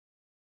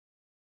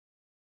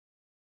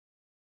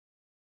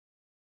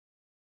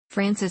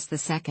Francis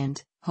II,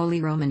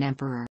 Holy Roman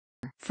Emperor.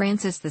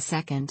 Francis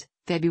II,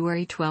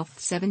 February 12,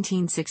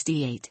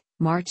 1768,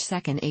 March 2,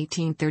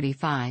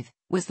 1835,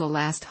 was the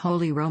last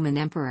Holy Roman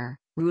Emperor,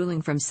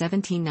 ruling from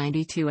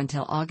 1792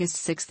 until August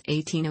 6,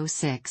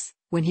 1806,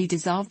 when he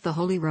dissolved the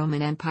Holy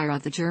Roman Empire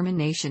of the German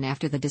nation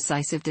after the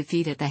decisive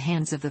defeat at the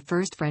hands of the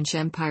First French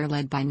Empire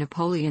led by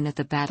Napoleon at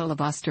the Battle of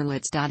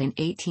Austerlitz. In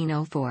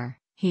 1804,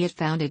 he had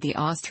founded the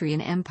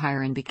Austrian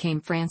Empire and became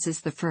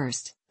Francis I,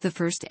 the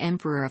first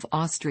Emperor of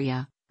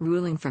Austria,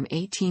 ruling from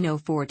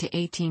 1804 to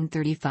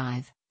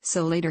 1835,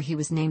 so later he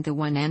was named the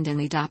one and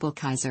only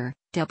Doppelkaiser,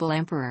 double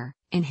emperor,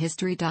 in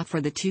history. For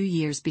the 2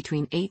 years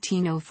between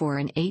 1804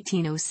 and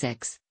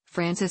 1806,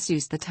 Francis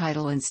used the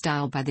title and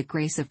style by the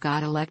grace of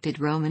God elected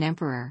Roman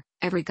Emperor,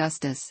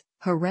 Augustus,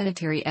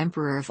 hereditary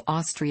Emperor of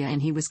Austria,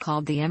 and he was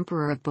called the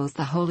Emperor of both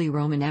the Holy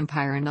Roman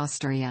Empire and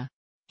Austria.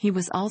 He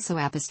was also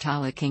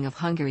Apostolic King of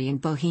Hungary and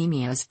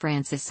Bohemia as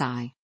Francis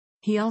I.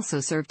 He also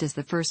served as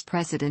the first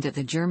president of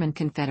the German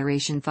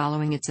Confederation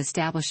following its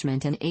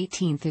establishment in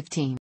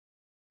 1815.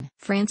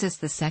 Francis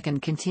II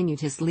continued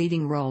his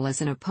leading role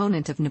as an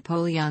opponent of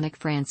Napoleonic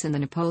France in the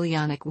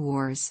Napoleonic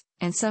Wars,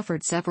 and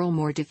suffered several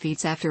more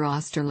defeats after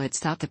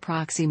Austerlitz. The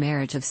proxy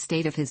marriage of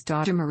state of his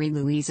daughter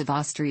Marie-Louise of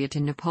Austria to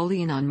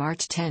Napoleon on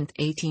March 10,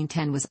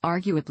 1810 was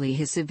arguably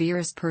his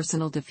severest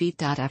personal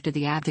defeat. After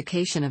the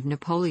abdication of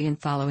Napoleon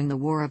following the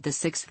War of the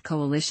Sixth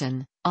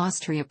Coalition,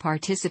 Austria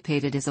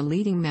participated as a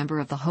leading member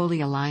of the Holy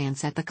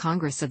Alliance at the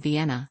Congress of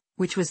Vienna,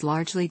 which was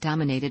largely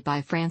dominated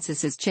by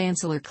Francis's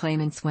Chancellor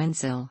Clemens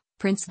Wenzel,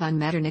 Prince von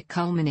Metternich,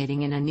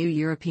 culminating in a new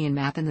European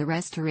map and the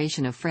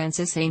restoration of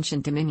France's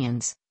ancient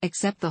dominions,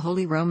 except the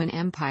Holy Roman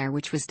Empire,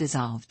 which was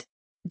dissolved.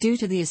 Due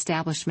to the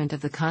establishment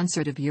of the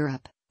Concert of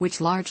Europe,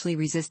 which largely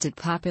resisted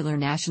popular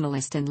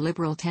nationalist and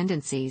liberal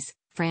tendencies,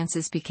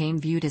 Francis became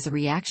viewed as a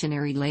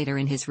reactionary later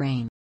in his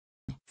reign.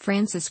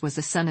 Francis was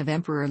the son of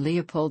Emperor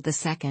Leopold II,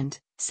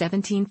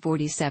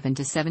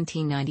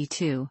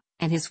 1747–1792,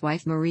 and his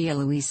wife Maria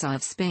Luisa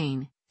of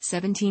Spain,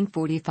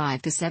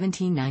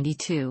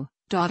 1745–1792.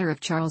 Daughter of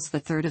Charles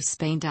III of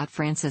Spain.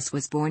 Francis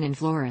was born in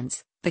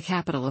Florence, the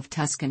capital of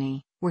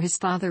Tuscany, where his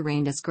father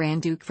reigned as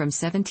Grand Duke from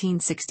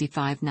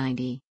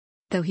 1765–90.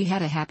 Though he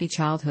had a happy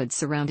childhood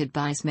surrounded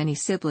by his many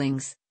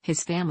siblings,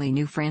 his family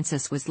knew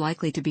Francis was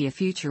likely to be a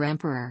future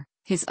emperor.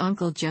 His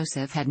uncle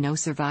Joseph had no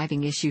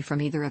surviving issue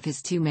from either of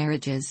his two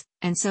marriages,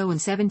 and so in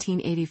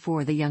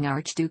 1784 the young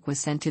Archduke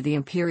was sent to the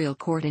imperial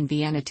court in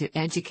Vienna to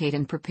educate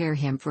and prepare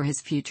him for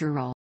his future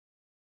role.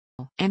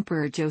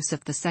 Emperor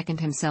Joseph II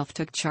himself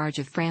took charge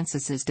of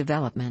Francis's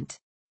development.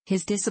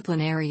 His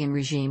disciplinarian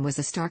regime was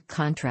a stark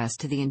contrast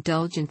to the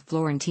indulgent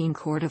Florentine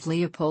court of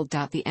Leopold.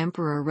 The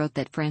emperor wrote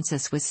that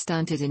Francis was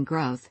stunted in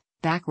growth,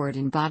 backward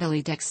in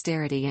bodily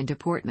dexterity and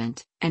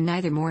deportment, and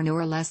neither more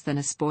nor less than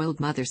a spoiled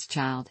mother's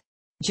child.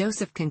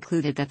 Joseph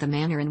concluded that the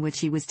manner in which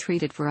he was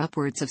treated for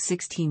upwards of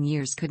 16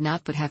 years could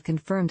not but have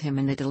confirmed him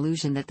in the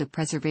delusion that the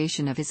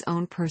preservation of his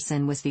own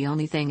person was the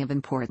only thing of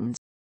importance.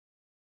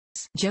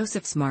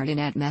 Joseph's smart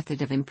inept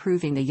method of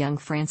improving the young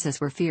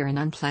Francis were fear and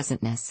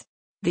unpleasantness.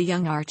 The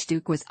young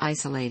Archduke was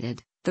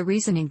isolated, the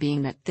reasoning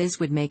being that this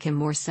would make him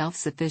more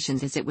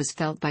self-sufficient, as it was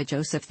felt by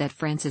Joseph that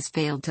Francis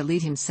failed to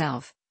lead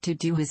himself, to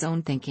do his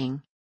own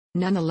thinking.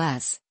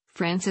 Nonetheless,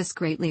 Francis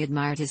greatly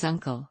admired his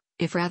uncle,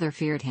 if rather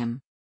feared him.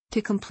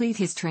 To complete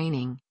his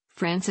training,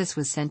 Francis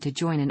was sent to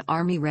join an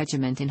army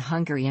regiment in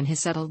Hungary, and he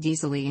settled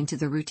easily into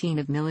the routine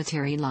of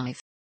military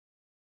life.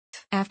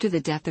 After the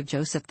death of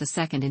Joseph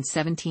II in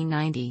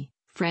 1790,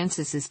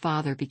 Francis's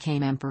father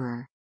became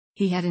emperor.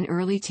 He had an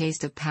early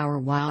taste of power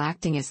while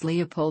acting as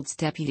Leopold's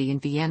deputy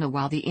in Vienna,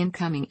 while the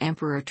incoming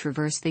emperor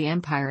traversed the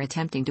empire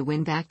attempting to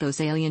win back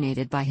those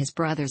alienated by his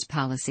brother's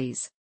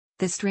policies.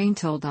 The strain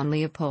told on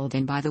Leopold,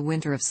 and by the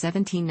winter of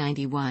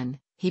 1791,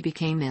 he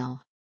became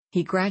ill.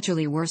 He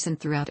gradually worsened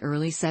throughout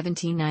early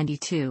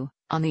 1792.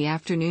 On the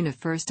afternoon of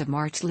 1st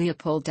March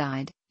Leopold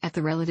died, at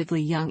the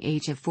relatively young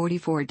age of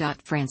 44.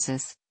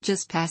 Francis,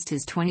 just past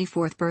his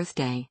 24th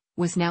birthday,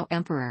 was now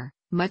emperor,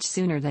 much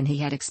sooner than he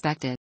had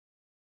expected.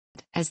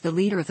 As the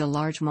leader of the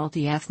large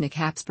multi-ethnic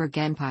Habsburg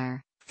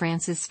Empire,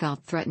 Francis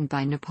felt threatened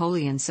by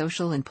Napoleon's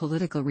social and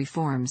political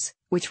reforms,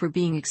 which were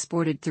being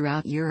exported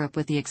throughout Europe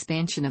with the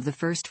expansion of the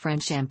First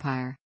French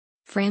Empire.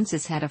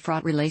 Francis had a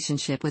fraught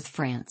relationship with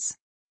France.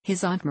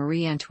 His aunt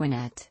Marie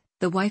Antoinette,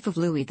 the wife of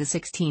Louis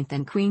XVI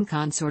and Queen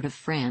Consort of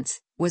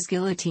France, was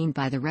guillotined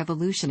by the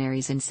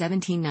revolutionaries in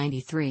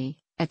 1793,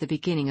 at the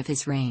beginning of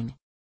his reign.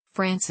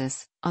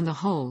 Francis, on the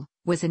whole,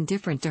 was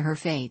indifferent to her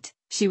fate.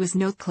 She was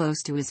not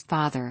close to his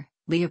father,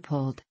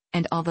 Leopold,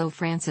 and although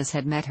Francis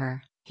had met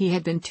her, he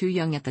had been too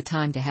young at the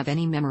time to have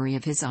any memory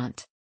of his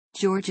aunt.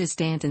 Georges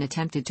Danton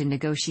attempted to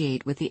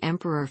negotiate with the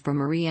emperor for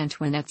Marie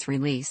Antoinette's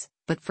release,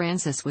 but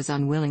Francis was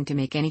unwilling to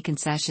make any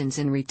concessions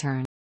in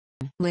return.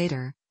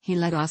 Later, he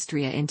led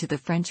Austria into the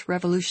French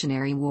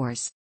Revolutionary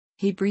Wars.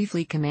 He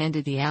briefly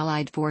commanded the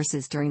Allied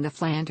forces during the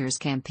Flanders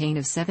Campaign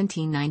of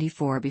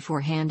 1794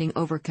 before handing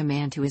over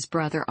command to his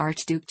brother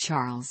Archduke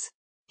Charles.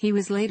 He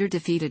was later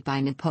defeated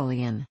by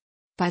Napoleon.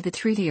 By the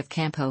Treaty of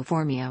Campo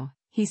Formio,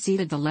 He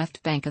ceded the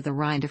left bank of the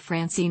Rhine to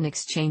France in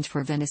exchange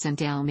for Venice and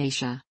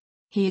Dalmatia.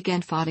 He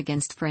again fought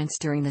against France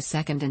during the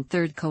Second and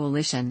Third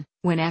Coalition,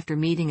 when after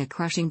meeting a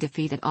crushing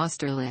defeat at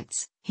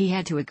Austerlitz, he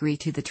had to agree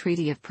to the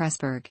Treaty of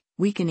Pressburg,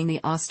 weakening the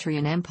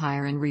Austrian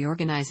Empire and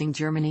reorganizing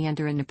Germany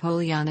under a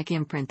Napoleonic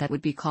imprint that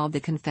would be called the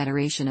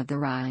Confederation of the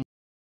Rhine.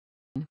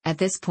 At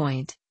this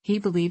point, he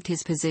believed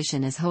his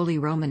position as Holy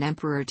Roman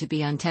Emperor to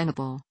be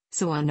untenable,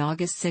 so on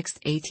August 6,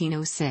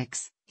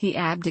 1806, he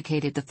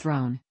abdicated the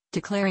throne,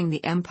 declaring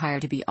the empire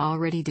to be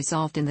already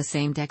dissolved in the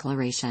same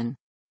declaration.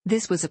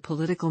 This was a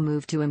political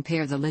move to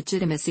impair the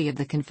legitimacy of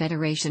the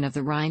Confederation of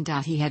the Rhine.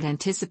 He had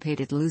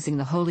anticipated losing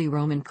the Holy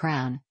Roman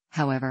Crown,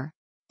 however.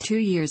 2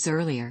 years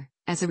earlier,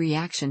 as a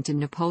reaction to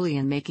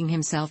Napoleon making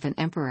himself an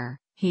emperor,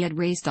 he had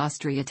raised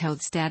Austria to the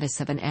status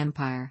of an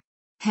empire.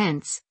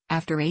 Hence,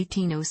 after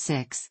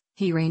 1806,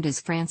 he reigned as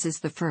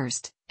Francis I,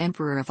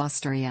 Emperor of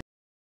Austria.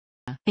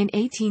 In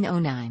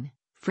 1809,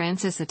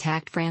 Francis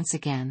attacked France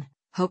again,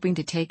 hoping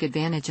to take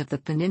advantage of the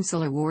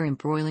Peninsular War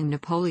embroiling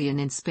Napoleon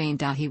in Spain.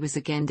 He was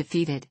again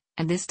defeated,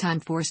 and this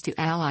time forced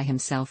to ally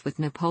himself with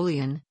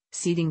Napoleon,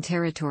 ceding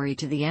territory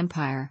to the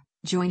empire,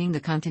 joining the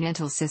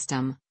continental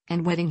system,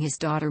 and wedding his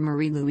daughter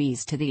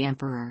Marie-Louise to the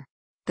emperor.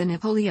 The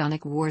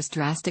Napoleonic Wars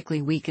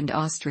drastically weakened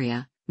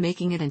Austria,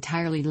 making it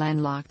entirely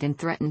landlocked and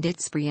threatened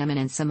its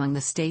preeminence among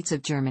the states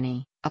of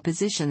Germany, a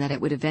position that it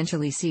would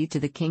eventually cede to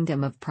the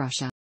Kingdom of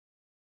Prussia.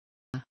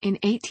 In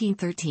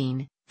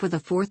 1813, for the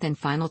fourth and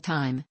final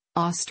time,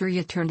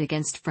 Austria turned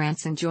against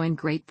France and joined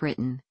Great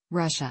Britain,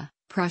 Russia,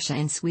 Prussia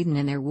and Sweden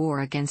in their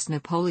war against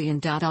Napoleon.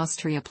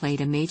 Austria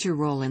played a major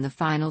role in the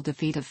final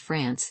defeat of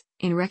France.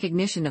 In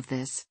recognition of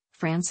this,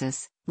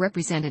 Francis,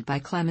 represented by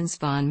Clemens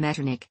von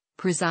Metternich,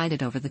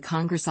 presided over the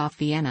Congress of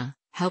Vienna,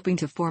 helping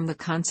to form the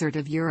Concert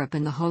of Europe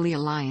and the Holy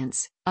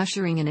Alliance,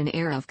 ushering in an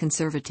era of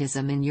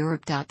conservatism in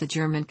Europe. The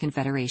German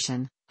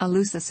Confederation, a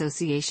loose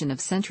association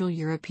of Central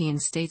European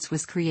states,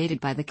 was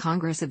created by the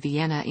Congress of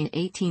Vienna in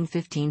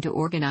 1815 to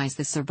organize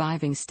the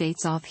surviving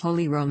states of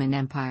Holy Roman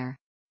Empire.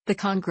 The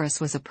Congress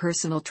was a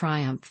personal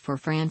triumph for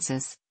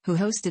Francis, who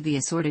hosted the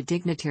assorted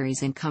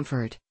dignitaries in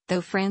comfort,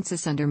 though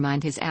Francis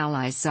undermined his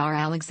allies Tsar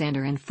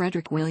Alexander and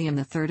Frederick William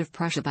III of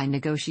Prussia by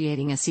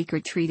negotiating a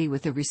secret treaty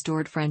with the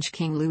restored French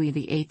King Louis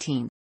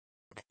XVIII.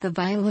 The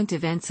violent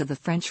events of the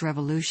French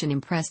Revolution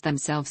impressed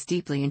themselves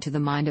deeply into the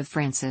mind of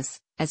Francis,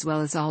 as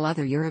well as all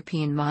other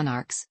European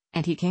monarchs,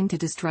 and he came to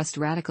distrust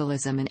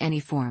radicalism in any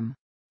form.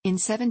 In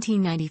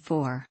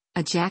 1794,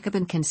 a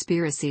Jacobin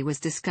conspiracy was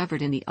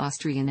discovered in the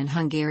Austrian and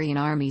Hungarian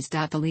armies.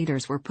 The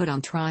leaders were put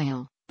on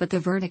trial, but the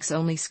verdicts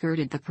only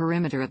skirted the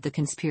perimeter of the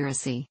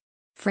conspiracy.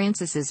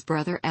 Francis's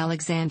brother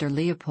Alexander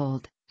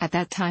Leopold, at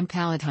that time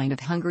Palatine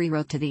of Hungary,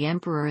 wrote to the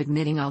emperor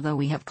admitting, "Although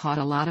we have caught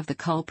a lot of the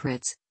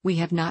culprits, we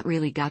have not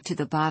really got to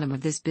the bottom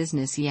of this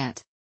business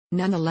yet."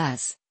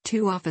 Nonetheless,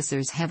 2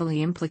 officers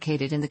heavily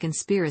implicated in the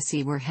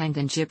conspiracy were hanged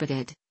and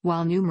gibbeted,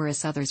 while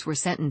numerous others were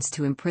sentenced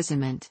to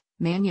imprisonment,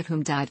 many of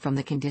whom died from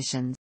the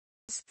conditions.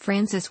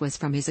 Francis was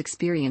from his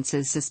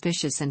experiences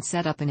suspicious and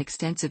set up an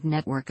extensive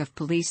network of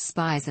police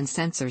spies and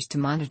censors to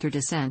monitor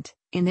dissent.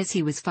 In this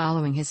he was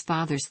following his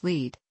father's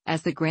lead,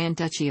 as the Grand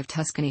Duchy of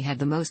Tuscany had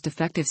the most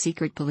effective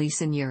secret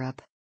police in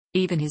Europe.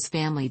 Even his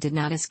family did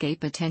not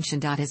escape attention.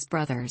 His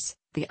brothers,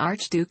 the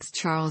Archdukes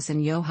Charles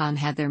and Johann,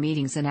 had their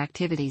meetings and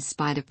activities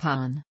spied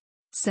upon.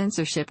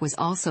 Censorship was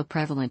also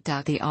prevalent.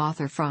 The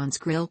author Franz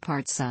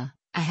Grillparzer,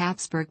 a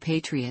Habsburg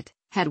patriot,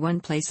 had one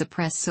place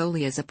suppressed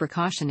solely as a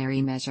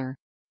precautionary measure.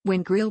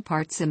 When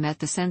Grillparzer met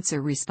the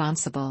censor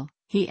responsible,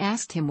 he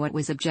asked him what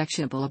was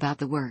objectionable about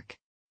the work.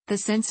 The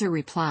censor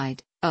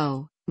replied,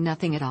 "Oh,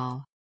 nothing at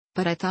all.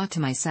 But I thought to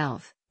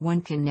myself,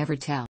 one can never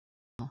tell."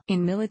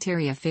 In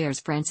military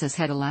affairs, Francis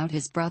had allowed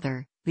his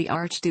brother, the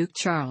Archduke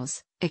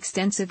Charles,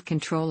 extensive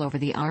control over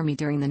the army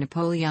during the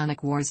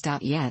Napoleonic Wars.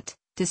 Yet,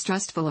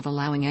 distrustful of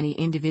allowing any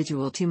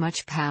individual too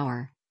much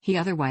power, he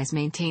otherwise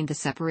maintained the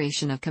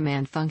separation of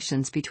command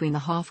functions between the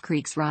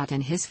Hofkriegsrat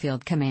and his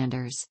field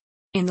commanders.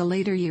 In the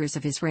later years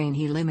of his reign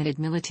he limited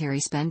military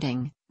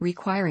spending,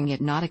 requiring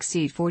it not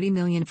exceed 40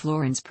 million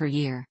florins per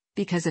year.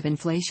 Because of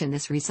inflation,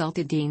 this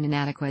resulted in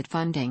inadequate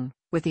funding,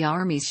 with the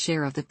army's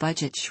share of the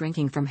budget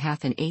shrinking from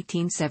half in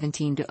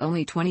 1817 to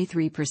only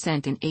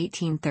 23% in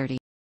 1830.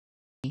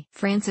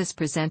 Francis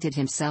presented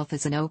himself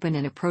as an open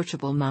and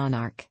approachable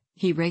monarch.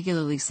 He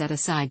regularly set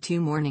aside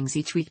 2 mornings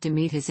each week to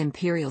meet his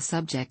imperial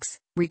subjects,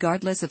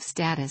 regardless of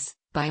status,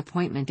 by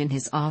appointment in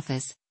his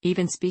office,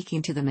 even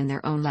speaking to them in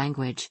their own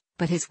language,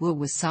 but his will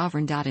was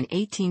sovereign. In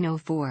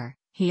 1804,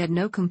 he had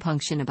no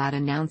compunction about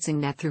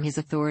announcing that through his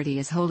authority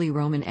as Holy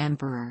Roman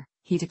Emperor,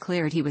 he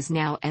declared he was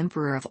now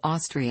Emperor of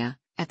Austria,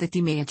 at the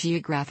time a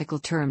geographical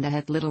term that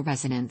had little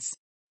resonance.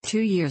 2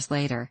 years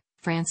later,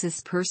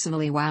 Francis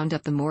personally wound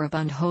up the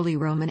moribund Holy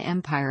Roman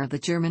Empire of the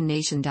German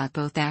nation.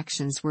 Both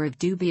actions were of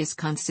dubious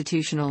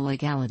constitutional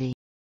legality.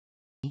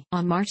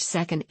 On March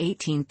 2,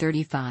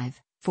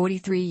 1835,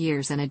 43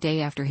 years and a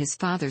day after his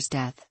father's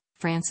death,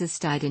 Francis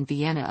died in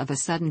Vienna of a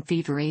sudden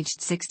fever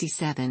aged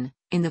 67,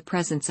 in the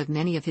presence of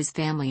many of his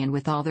family and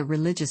with all the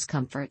religious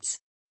comforts.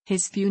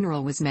 His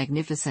funeral was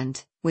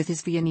magnificent, with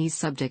his Viennese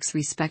subjects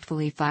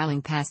respectfully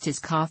filing past his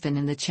coffin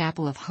in the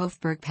chapel of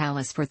Hofburg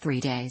Palace for 3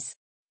 days.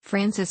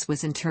 Francis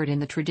was interred in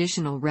the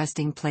traditional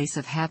resting place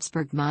of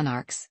Habsburg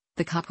monarchs,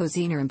 the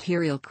Kapuziner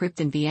Imperial Crypt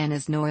in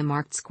Vienna's Neue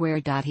Markt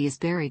Square. He is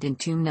buried in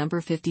tomb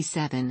number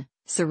 57,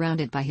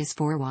 surrounded by his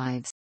 4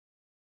 wives.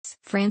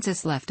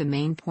 Francis left a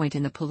main point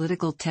in the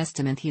political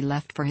testament he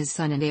left for his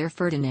son and heir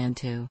Ferdinand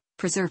to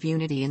preserve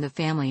unity in the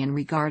family and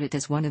regard it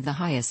as one of the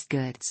highest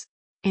goods.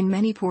 In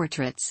many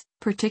portraits,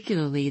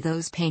 particularly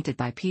those painted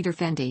by Peter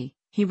Fendi,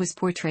 he was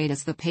portrayed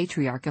as the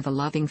patriarch of a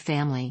loving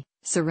family,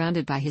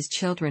 surrounded by his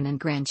children and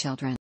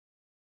grandchildren.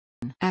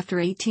 After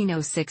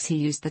 1806 he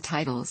used the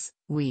titles,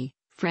 We,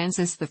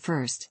 Francis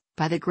I,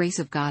 by the grace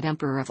of God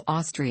Emperor of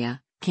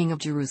Austria, King of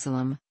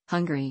Jerusalem,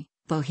 Hungary,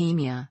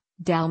 Bohemia,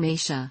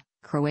 Dalmatia,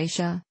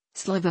 Croatia,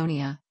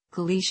 Slavonia,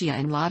 Galicia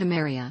and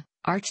Lodomeria,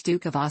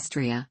 Archduke of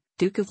Austria,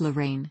 Duke of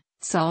Lorraine,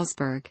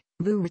 Salzburg,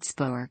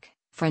 Würzburg,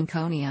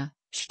 Franconia,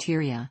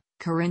 Styria,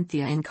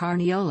 Carinthia and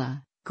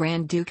Carniola,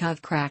 Grand Duke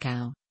of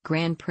Krakow,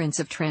 Grand Prince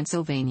of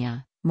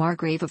Transylvania,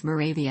 Margrave of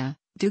Moravia,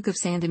 Duke of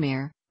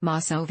Sandomir,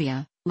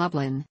 Masovia,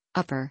 Lublin,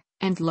 Upper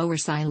and Lower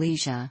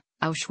Silesia,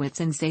 Auschwitz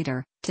and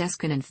Zadar,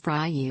 Teskin and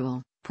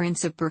Friuli,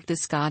 Prince of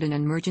Berchtesgaden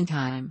and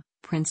Mergentheim,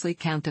 Princely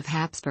Count of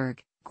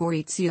Habsburg,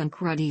 Gorizia and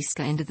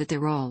Krudiska and the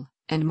Tyrol,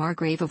 and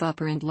Margrave of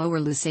Upper and Lower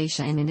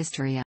Lusatia and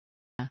Istria.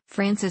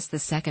 Francis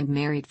II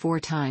married 4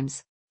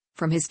 times.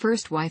 From his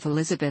first wife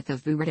Elizabeth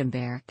of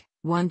Württemberg,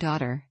 1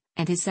 daughter,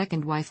 and his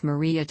second wife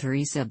Maria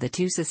Theresa of the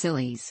 2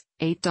 Sicilies,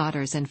 8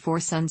 daughters and 4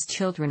 sons,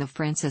 children of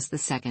Francis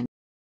II.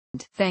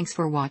 Thanks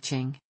for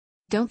watching.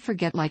 Don't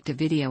forget like the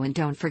video and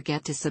don't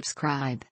forget to subscribe.